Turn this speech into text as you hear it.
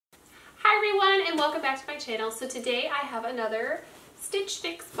and welcome back to my channel. So today I have another Stitch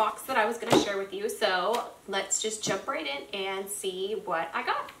Fix box that I was going to share with you. So let's just jump right in and see what I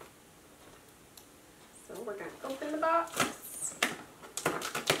got. So we're going to open the box.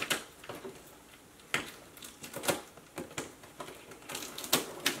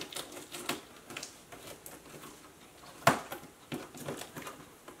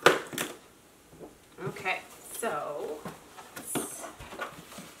 Okay, so let's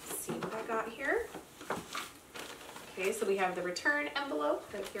see what I got here. Okay, so we have the return envelope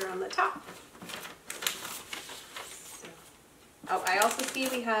right here on the top. So, oh, I also see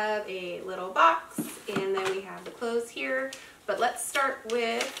we have a little box, and then we have the clothes here. But let's start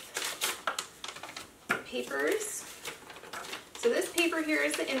with the papers. So this paper here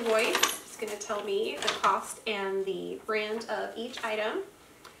is the invoice. It's going to tell me the cost and the brand of each item.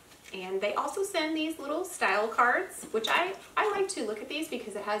 And they also send these little style cards, which I like to look at these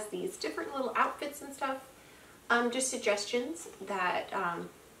because it has these different little outfits and stuff. Just suggestions that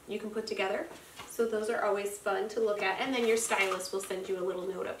you can put together. So those are always fun to look at. And then your stylist will send you a little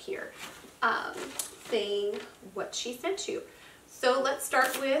note up here saying what she sent you. So let's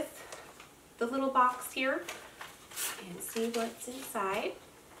start with the little box here and see what's inside.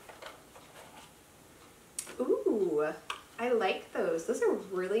 Ooh, I like those. Those are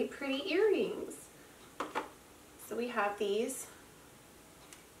really pretty earrings. So we have these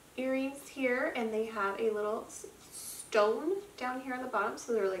earrings here, and they have a little stone down here on the bottom.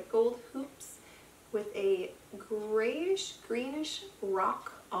 So they're like gold hoops with a grayish, greenish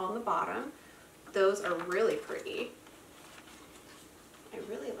rock on the bottom. Those are really pretty. I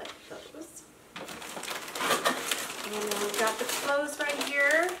really like those. And then we've got the clothes right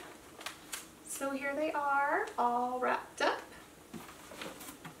here. So here they are, all wrapped up.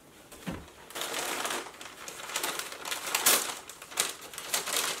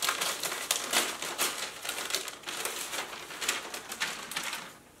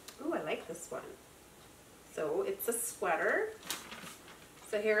 Ooh, I like this one. So it's a sweater.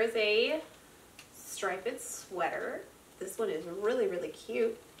 So here is a striped sweater. This one is really, really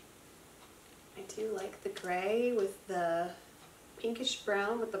cute. I do like the gray with the pinkish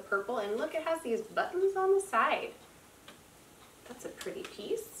brown with the purple, and look, it has these buttons on the side. That's a pretty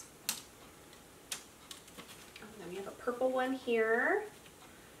piece. And then we have a purple one here.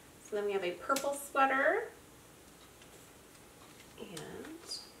 So then we have a purple sweater, and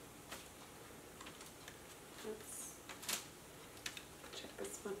let's check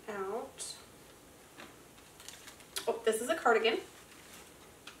this one out. Oh, this is a cardigan.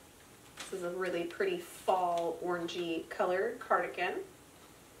 This is a really pretty fall orangey colored cardigan.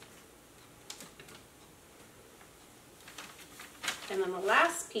 And then the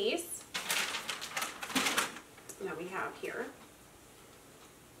last piece that we have here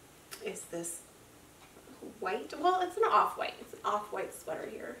is this white, well, it's an off-white. It's an off-white sweater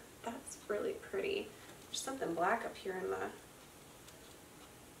here. That's really pretty. There's something black up here in the,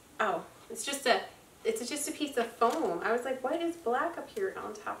 oh, it's just a piece of foam. I was like, what is black up here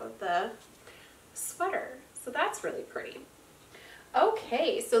on top of the sweater? So that's really pretty.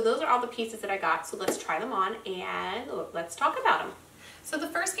 Okay, so those are all the pieces that I got. So let's try them on and let's talk about them. So the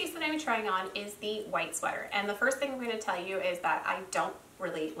first piece that I'm trying on is the white sweater. And the first thing I'm going to tell you is that I don't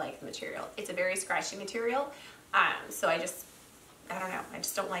really like the material. It's a very scratchy material. So I don't know. I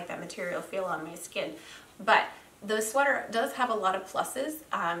just don't like that material feel on my skin. But the sweater does have a lot of pluses,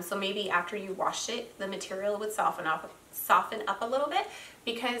 so maybe after you wash it, the material would soften up a little bit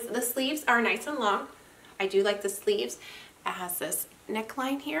because the sleeves are nice and long. I do like the sleeves. It has this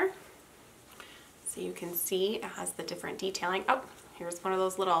neckline here, so you can see it has the different detailing. Oh, here's one of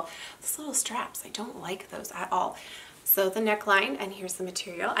those little straps. I don't like those at all. So the neckline, and here's the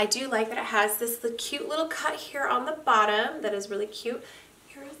material. I do like that it has this cute little cut here on the bottom that is really cute.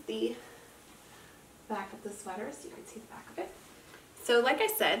 Here's the back of the sweater, so you can see the back of it. So like I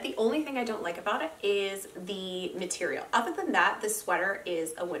said, the only thing I don't like about it is the material. Other than that, the sweater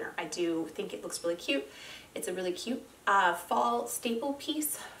is a winner. I do think it looks really cute. It's a really cute fall staple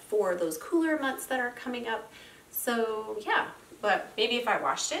piece for those cooler months that are coming up. So yeah, but maybe if I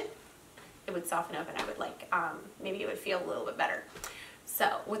washed it, it would soften up and I would like, maybe it would feel a little bit better.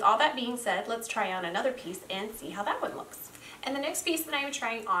 So with all that being said, let's try on another piece and see how that one looks. And the next piece that I'm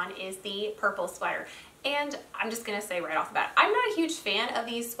trying on is the purple sweater. And I'm just going to say right off the bat, I'm not a huge fan of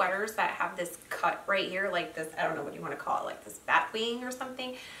these sweaters that have this cut right here, like this, I don't know what you want to call it, like this bat wing or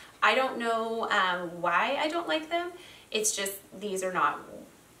something. I don't know why I don't like them. It's just, these are not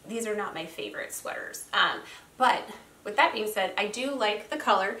my favorite sweaters. But with that being said, I do like the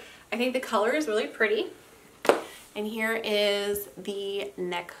color. I think the color is really pretty. And here is the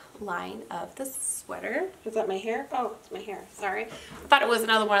neckline of the sweater. Is that my hair? Oh, it's my hair. Sorry. I thought it was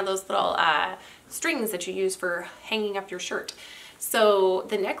another one of those little strings that you use for hanging up your shirt. So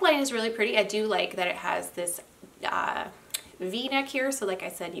the neckline is really pretty. I do like that it has this V-neck here. So like I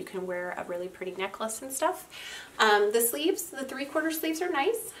said, you can wear a really pretty necklace and stuff. The sleeves, the 3/4 sleeves are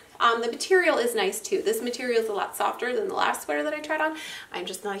nice. The material is nice too. This material is a lot softer than the last sweater that I tried on. I'm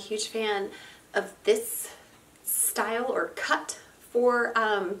just not a huge fan of this style or cut for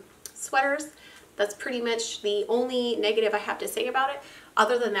sweaters. That's pretty much the only negative I have to say about it.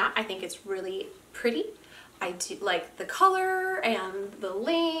 Other than that, I think it's really pretty. I do like the color and the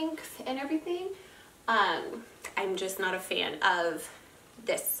length and everything. I'm just not a fan of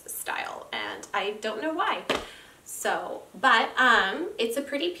this style, and I don't know why. So, but it's a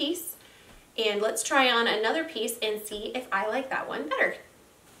pretty piece, and let's try on another piece and see if I like that one better.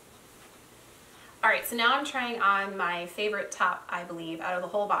 All right, so now I'm trying on my favorite top, I believe, out of the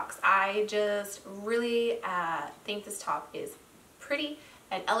whole box. I just really think this top is pretty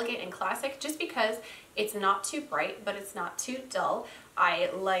and elegant and classic, just because it's not too bright, but it's not too dull. I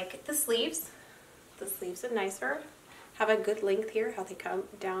like the sleeves. The sleeves are nicer, have a good length here, how they come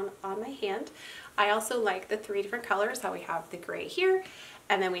down on my hand. I also like the 3 different colors, how we have the gray here,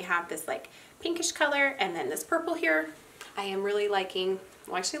 and then we have this like pinkish color, and then this purple here. I am really liking,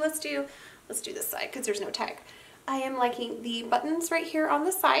 well actually let's do this side because there's no tag. I am liking the buttons right here on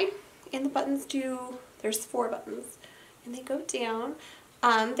the side, and the buttons there's 4 buttons, and they go down.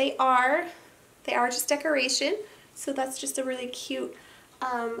 They are just decoration, so that's just a really cute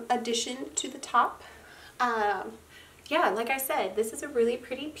addition to the top. Yeah, like I said, this is a really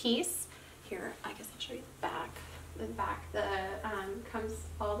pretty piece. Here, I guess I'll show you the back. The back comes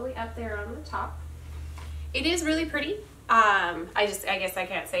all the way up there on the top. It is really pretty. I guess I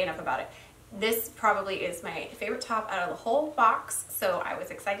can't say enough about it. This probably is my favorite top out of the whole box, so I was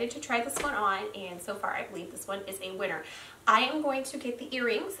excited to try this one on, and so far I believe this one is a winner. I am going to get the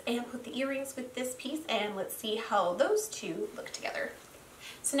earrings and put the earrings with this piece, and let's see how those two look together.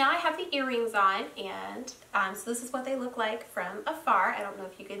 So now I have the earrings on, and so this is what they look like from afar. I don't know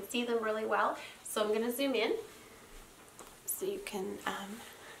if you can see them really well, so I'm going to zoom in so you can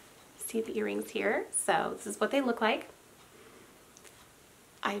see the earrings here. So this is what they look like.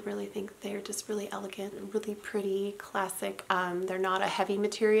 I really think they're just really elegant and really pretty, classic. They're not a heavy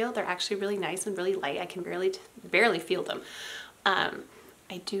material. They're actually really nice and really light. I can barely feel them.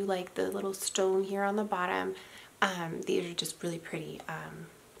 I do like the little stone here on the bottom. These are just really pretty.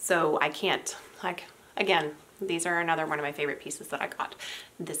 So I can't, like, again, these are another one of my favorite pieces that I got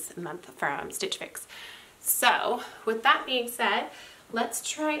this month from Stitch Fix. So with that being said, let's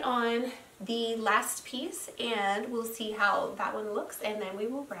try on the last piece and we'll see how that one looks, and then we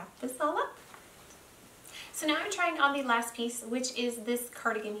will wrap this all up. So now I'm trying on the last piece, which is this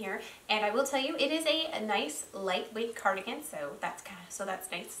cardigan here, and I will tell you it is a nice lightweight cardigan, so that's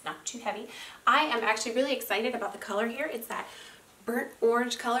nice. It's not too heavy. I am actually really excited about the color here. It's that burnt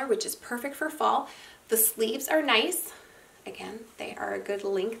orange color, which is perfect for fall. The sleeves are nice. Again, they are a good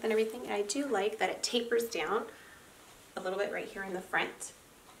length and everything. And I do like that it tapers down a little bit right here in the front.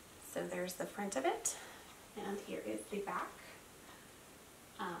 So there's the front of it, and here is the back.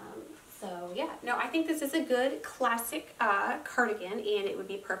 So yeah, no, I think this is a good classic cardigan, and it would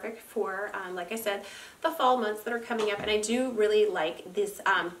be perfect for, like I said, the fall months that are coming up. And I do really like this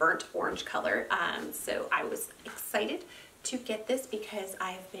burnt orange color. So I was excited to get this because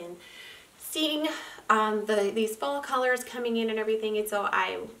I've been seeing these fall colors coming in and everything, and so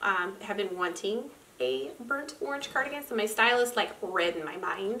I have been wanting a burnt orange cardigan. So my stylist like read in my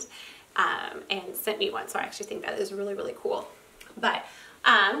mind and sent me one, so I actually think that is really, really cool. But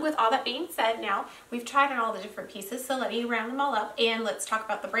with all that being said, now we've tried on all the different pieces, so let me round them all up and let's talk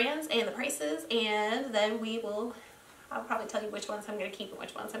about the brands and the prices, and then I'll probably tell you which ones I'm going to keep and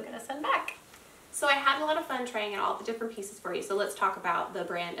which ones I'm going to send back. So I had a lot of fun trying out all the different pieces for you, so let's talk about the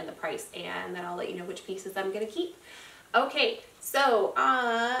brand and the price, and then I'll let you know which pieces I'm going to keep. Okay, so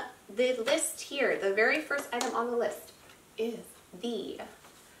the list here, the very first item on the list is the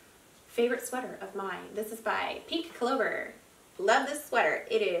favorite sweater of mine. This is by Pink Clover. Love this sweater.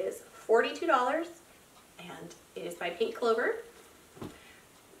 It is $42 and it is by Pink Clover.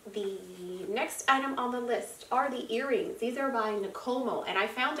 The next item on the list are the earrings. These are by Nicole, and I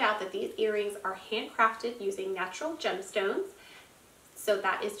found out that these earrings are handcrafted using natural gemstones. So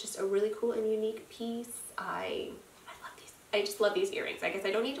that is just a really cool and unique piece. I love these. I just love these earrings. I guess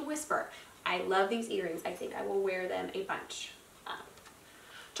I don't need to whisper. I love these earrings. I think I will wear them a bunch.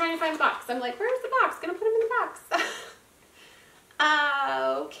 Trying to find the box. I'm like, where's the box? Gonna put them in the box.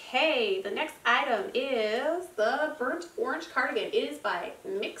 Okay, the next item is the burnt orange cardigan. It is by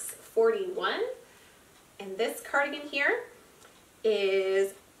Mix 41, and this cardigan here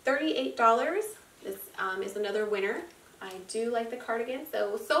is $38. This is another winner. I do like the cardigan,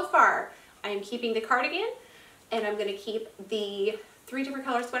 so far I am keeping the cardigan, and I'm going to keep the 3 different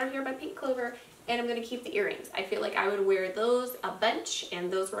color sweater here by Pink Clover, and I'm going to keep the earrings. I feel like I would wear those a bunch,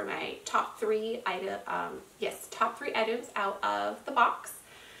 and those were my top 3 top 3 items out of the box.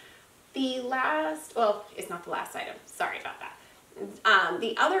 The last, well, it's not the last item. Sorry about that.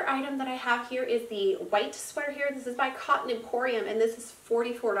 The other item that I have here is the white sweater here. This is by Cotton Emporium, and this is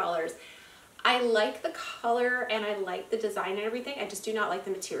 $44. I like the color and I like the design and everything. I just do not like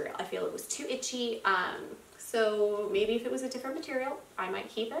the material. I feel it was too itchy. So maybe if it was a different material, I might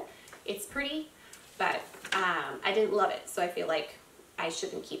keep it. It's pretty, but I didn't love it, so I feel like I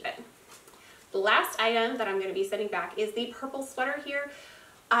shouldn't keep it. The last item that I'm going to be sending back is the purple sweater here,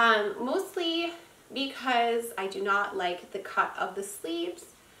 mostly because I do not like the cut of the sleeves.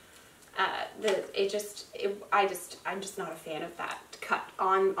 I'm just not a fan of that cut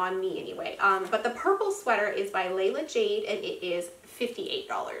on me anyway. But the purple sweater is by Layla Jade, and it is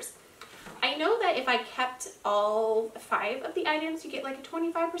 $58. I know that if I kept all 5 of the items, you get like a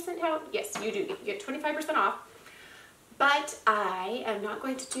 25% out. Yes, you do. You get 25% off. But I am not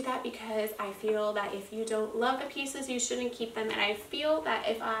going to do that because I feel that if you don't love the pieces, you shouldn't keep them. And I feel that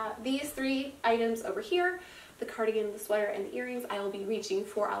if these 3 items over here, the cardigan, the sweater, and the earrings, I will be reaching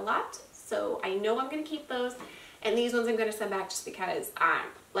for a lot. So I know I'm going to keep those. And these ones I'm going to send back just because,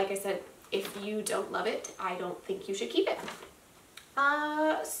 like I said, if you don't love it, I don't think you should keep it.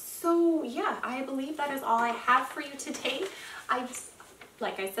 So yeah, I believe that is all I have for you today.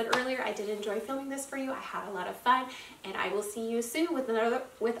 Like I said earlier, I did enjoy filming this for you. I had a lot of fun, and I will see you soon with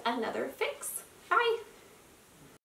another fix.